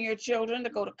rearing your children to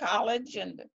go to college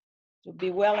and to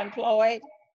be well employed.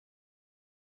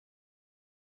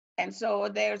 And so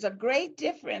there's a great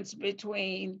difference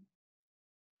between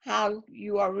how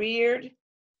you are reared,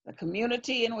 the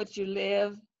community in which you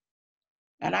live.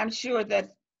 And I'm sure that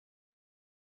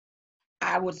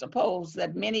I would suppose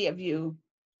that many of you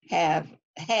have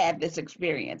had this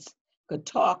experience, could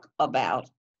talk about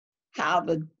how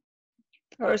the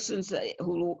persons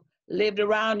who lived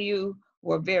around you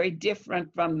were very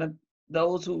different from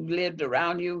those who lived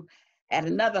around you at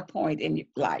another point in your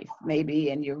life, maybe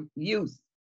in your youth.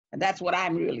 And that's what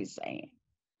I'm really saying.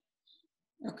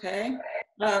 Okay.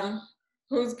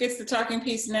 Who gets the talking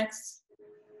piece next?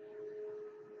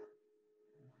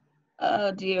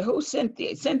 Dear, who's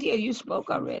Cynthia? Cynthia, you spoke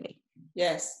already.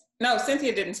 Yes. No,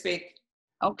 Cynthia didn't speak.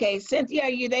 Okay, Cynthia, are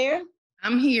you there?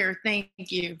 I'm here, thank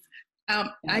you.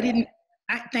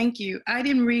 Thank you. I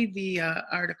didn't read the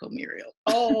article, Muriel.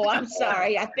 Oh, I'm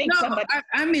sorry. I think somebody.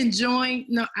 I am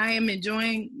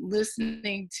enjoying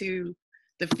listening to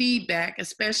the feedback,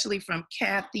 especially from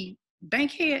Kathy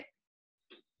Bankhead.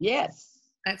 Yes.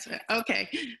 That's right. Okay.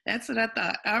 That's what I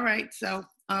thought. All right. So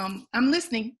I'm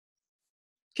listening.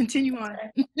 Continue on.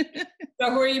 So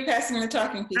who are you passing the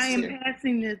talking piece to? I am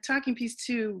passing the talking piece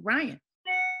to Ryan.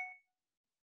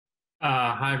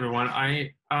 Hi, everyone.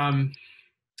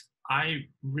 I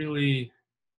really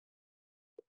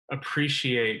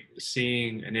appreciate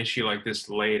seeing an issue like this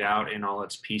laid out in all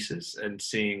its pieces and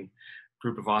seeing a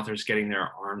group of authors getting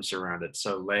their arms around it.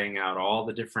 So laying out all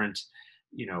the different,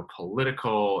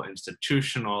 political,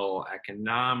 institutional,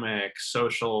 economic,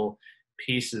 social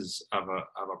pieces of a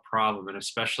problem, and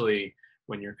especially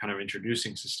when you're kind of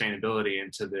introducing sustainability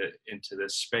into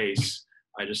this space,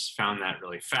 I just found that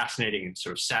really fascinating and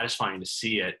sort of satisfying to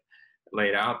see it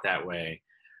laid out that way.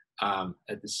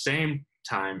 At the same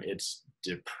time, it's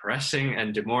depressing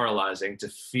and demoralizing to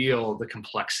feel the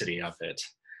complexity of it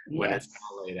when it's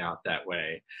laid out that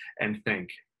way, and think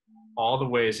all the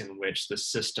ways in which the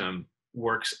system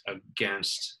works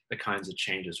against the kinds of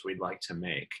changes we'd like to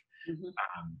make. Mm-hmm.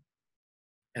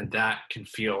 And that can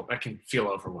feel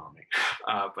overwhelming.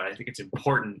 But I think it's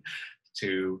important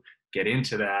to get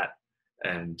into that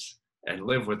and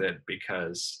live with it,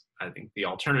 because I think the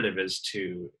alternative is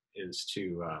to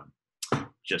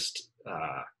just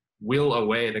will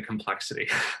away the complexity,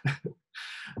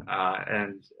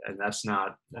 and that's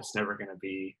never going to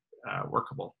be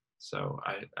workable. So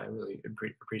I really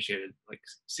appreciated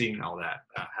seeing all that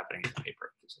happening in the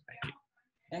paper. So thank you.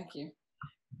 Thank you.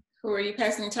 Who are you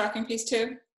passing the talking piece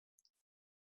to?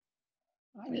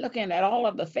 I'm looking at all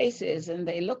of the faces and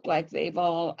they look like they've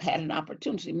all had an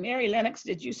opportunity. Mary Lennox,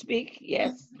 did you speak?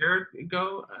 Yes. Garrett,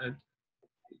 go.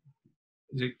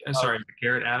 Sorry,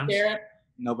 Garrett Adams? Garrett?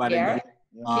 Nobody. Garrett?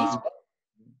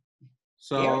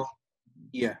 So,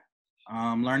 yeah,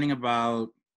 learning about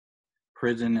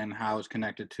prison and how it's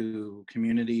connected to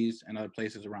communities and other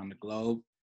places around the globe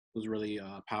was really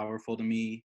powerful to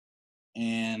me.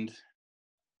 And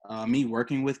me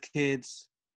working with kids,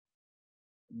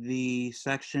 the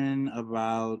section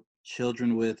about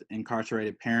children with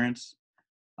incarcerated parents,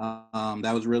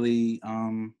 that was really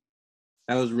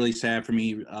sad for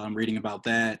me, reading about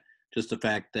that. Just the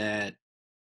fact that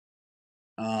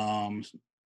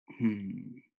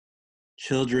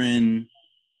children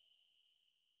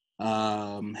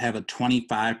have a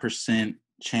 25%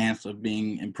 chance of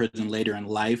being in prison later in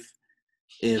life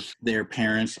if their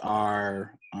parents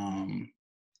are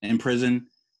in prison.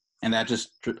 And that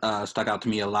just stuck out to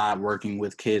me a lot, working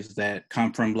with kids that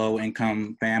come from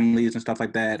low-income families and stuff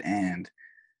like that. And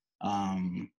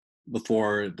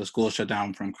before the school shut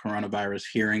down from coronavirus,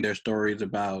 hearing their stories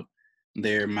about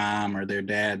their mom or their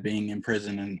dad being in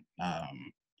prison, and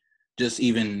just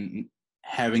even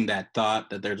having that thought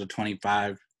that there's a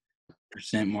 25%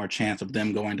 more chance of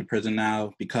them going to prison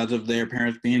now because of their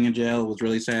parents being in jail was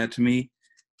really sad to me.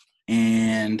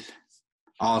 And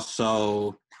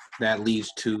also that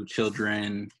leads to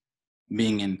children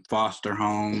being in foster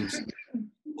homes,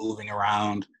 moving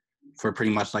around for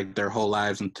pretty much like their whole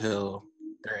lives until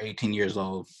they're 18 years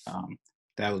old.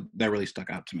 that really stuck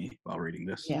out to me while reading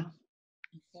this. Yeah.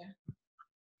 Okay.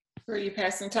 Who are you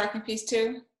passing talking piece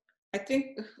to? I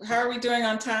think, how are we doing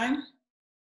on time?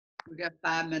 We got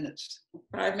 5 minutes.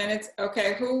 5 minutes.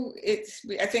 Okay.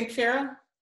 I think Farah,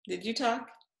 did you talk?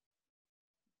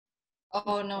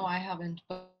 Oh no, I haven't.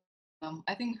 But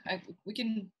I think we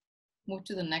can move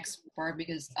to the next part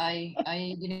because I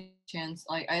didn't get a chance.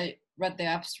 I read the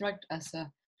abstract as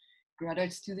a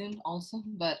graduate student also,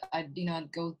 but I did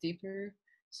not go deeper.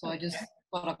 So I just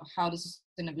thought of how the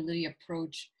sustainability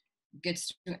approach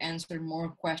gets to answer more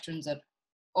questions that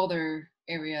other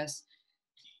areas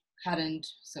hadn't.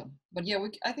 So, but yeah,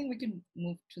 I think we can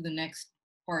move to the next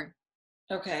part.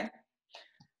 Okay.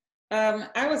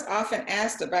 I was often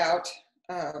asked about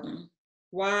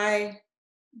why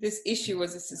this issue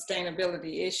was a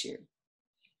sustainability issue.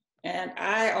 And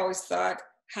I always thought,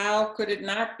 how could it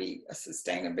not be a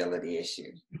sustainability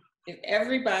issue? If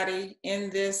everybody in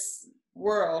this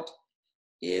world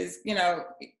is,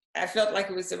 I felt like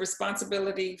it was a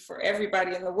responsibility for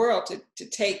everybody in the world to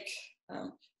take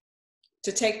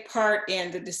part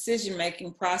in the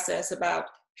decision-making process about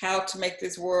how to make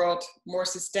this world more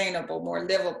sustainable, more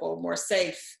livable, more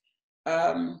safe.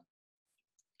 But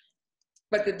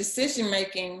the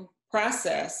decision-making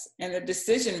process and the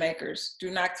decision makers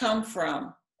do not come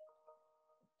from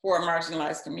poor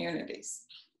marginalized communities.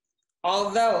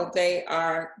 Although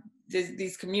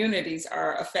these communities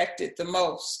are affected the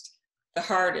most, the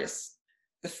hardest,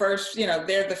 the first,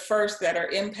 they're the first that are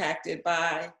impacted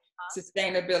by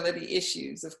sustainability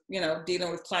issues of,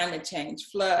 dealing with climate change,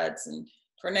 floods and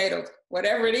tornadoes,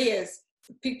 whatever it is,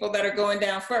 the people that are going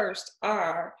down first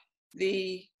are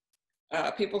the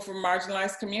people from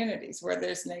marginalized communities, whether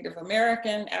it's Native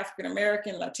American, African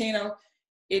American, Latino.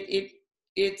 It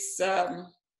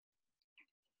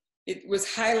was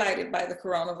highlighted by the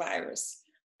coronavirus.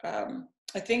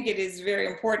 I think it is very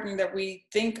important that we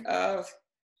think of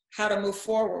how to move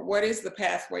forward. What is the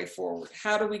pathway forward?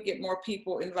 How do we get more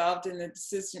people involved in the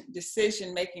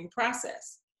decision-making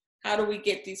process? How do we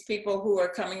get these people who are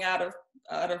coming out of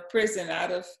prison,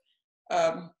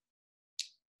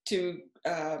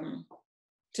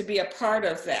 to be a part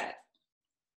of that?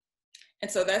 And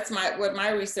so that's what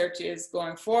my research is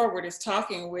going forward, is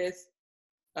talking with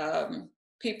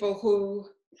people who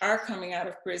are coming out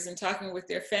of prison, talking with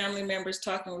their family members,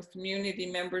 talking with community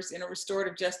members in a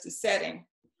restorative justice setting,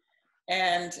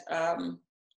 and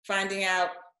finding out,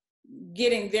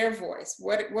 getting their voice.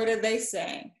 What are they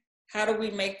saying? How do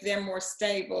we make them more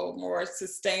stable, more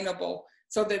sustainable,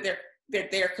 so that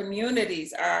their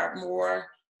communities are more,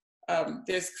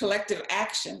 there's collective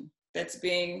action that's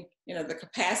being, the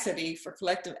capacity for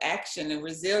collective action and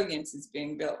resilience is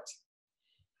being built.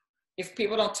 If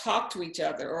people don't talk to each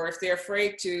other, or if they're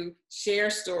afraid to share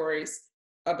stories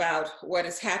about what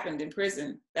has happened in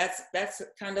prison, that's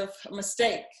kind of a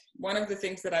mistake. One of the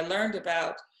things that I learned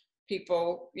about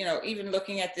people, even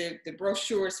looking at the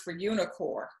brochures for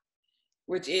UNICOR,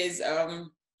 which is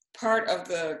part of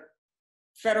the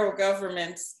federal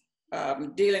government's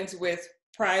dealings with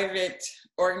private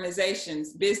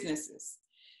organizations, businesses.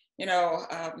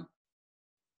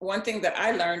 One thing that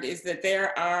I learned is that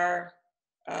there are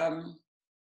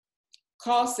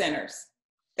call centers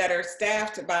that are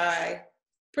staffed by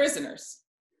prisoners.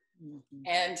 Mm-hmm.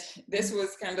 And this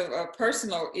was kind of a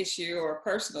personal issue or a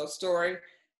personal story.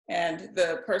 And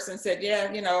the person said,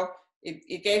 yeah,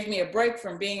 it gave me a break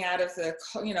from being out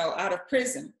of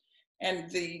prison. And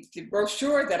the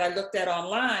brochure that I looked at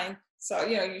online, so,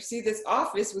 you see this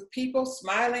office with people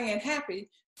smiling and happy,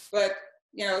 but,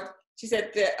 she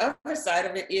said the other side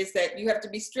of it is that you have to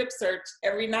be strip searched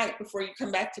every night before you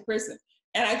come back to prison.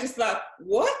 And I just thought,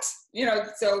 what?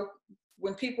 So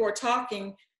when people are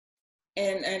talking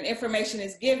and information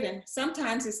is given,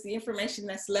 sometimes it's the information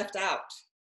that's left out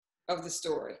of the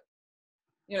story.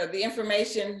 The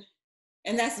information,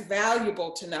 and that's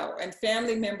valuable to know. And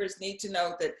family members need to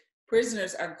know that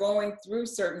prisoners are going through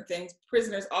certain things.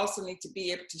 Prisoners also need to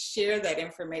be able to share that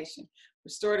information.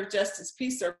 Restorative justice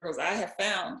peace circles, I have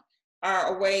found,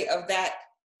 are a way of that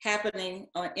happening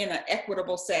in an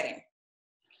equitable setting.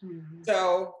 Mm-hmm.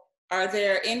 So are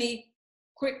there any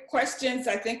quick questions?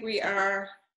 I think we are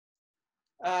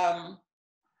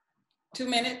 2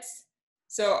 minutes.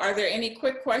 So are there any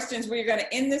quick questions? We're going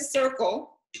to end this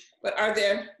circle, but are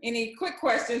there any quick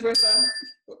questions with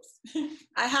oops.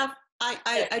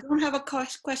 I don't have a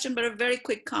question, but a very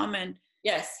quick comment.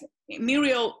 Yes.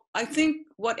 Muriel, I think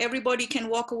what everybody can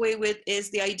walk away with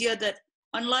is the idea that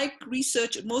unlike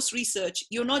most research,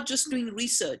 you're not just doing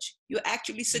research, you're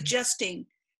actually suggesting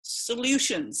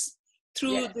solutions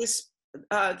through this,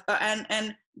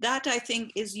 and that I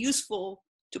think is useful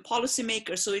to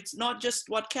policymakers. So it's not just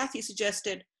what Kathy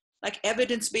suggested, like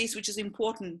evidence-based, which is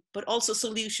important, but also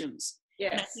solutions.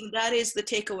 Yes. And I think that is the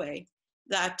takeaway,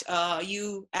 that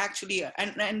you actually,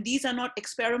 and these are not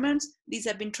experiments, these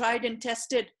have been tried and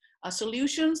tested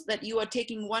solutions that you are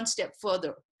taking one step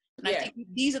further. And I think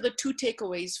these are the two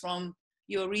takeaways from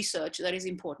your research that is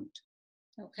important.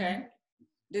 Okay.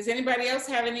 Does anybody else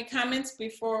have any comments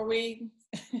before we,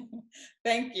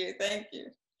 thank you.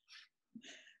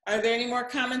 Are there any more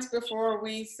comments before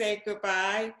we say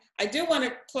goodbye? I do want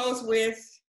to close with,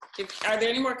 are there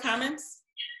any more comments?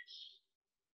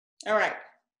 All right.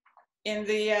 In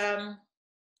the,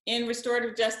 in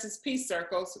restorative justice peace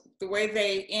circles, the way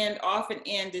they often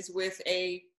end is with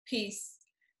a piece.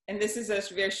 And this is a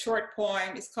very short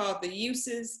poem. It's called The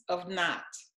Uses of Not.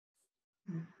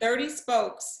 30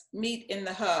 spokes meet in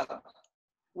the hub.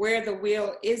 Where the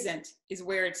wheel isn't is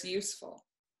where it's useful.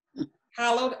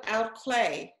 Hollowed out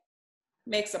clay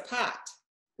makes a pot.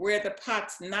 Where the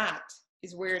pot's not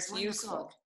is where it's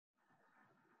useful.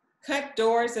 Cut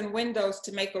doors and windows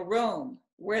to make a room.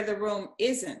 Where the room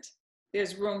isn't,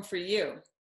 there's room for you.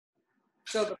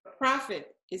 So the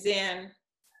profit is in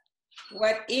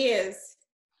what is.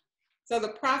 So the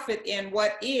profit in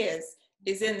what is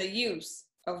in the use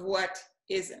of what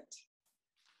isn't.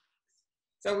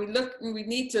 So we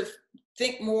need to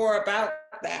think more about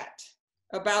that,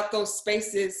 about those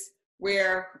spaces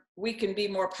where we can be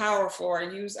more powerful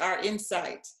and use our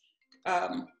insight,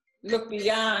 look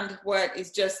beyond what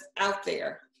is just out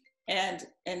there and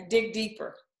dig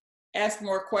deeper, ask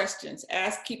more questions,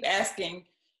 keep asking,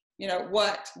 you know,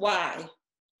 what, why,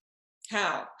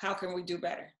 how can we do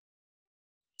better?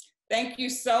 Thank you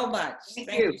so much.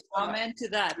 Thank you so much. Amen to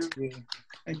that.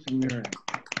 Thank you, Miriam.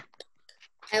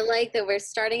 I like that we're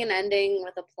starting and ending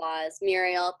with applause.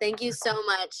 Muriel, thank you so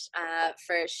much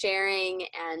for sharing,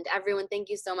 and everyone, thank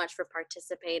you so much for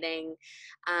participating.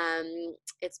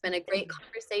 It's been a great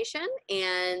conversation,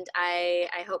 and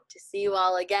I hope to see you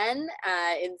all again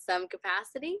in some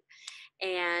capacity.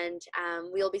 And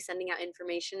we'll be sending out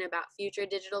information about future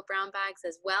digital brown bags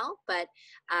as well. But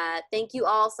thank you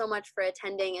all so much for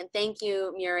attending, and thank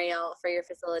you, Muriel, for your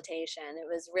facilitation. It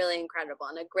was really incredible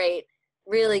and a great,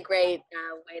 really great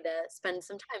way to spend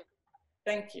some time.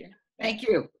 Thank you. Thank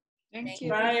you. Thank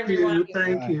you. Bye, everyone.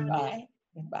 Thank you. Bye.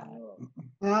 Bye.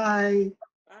 Bye.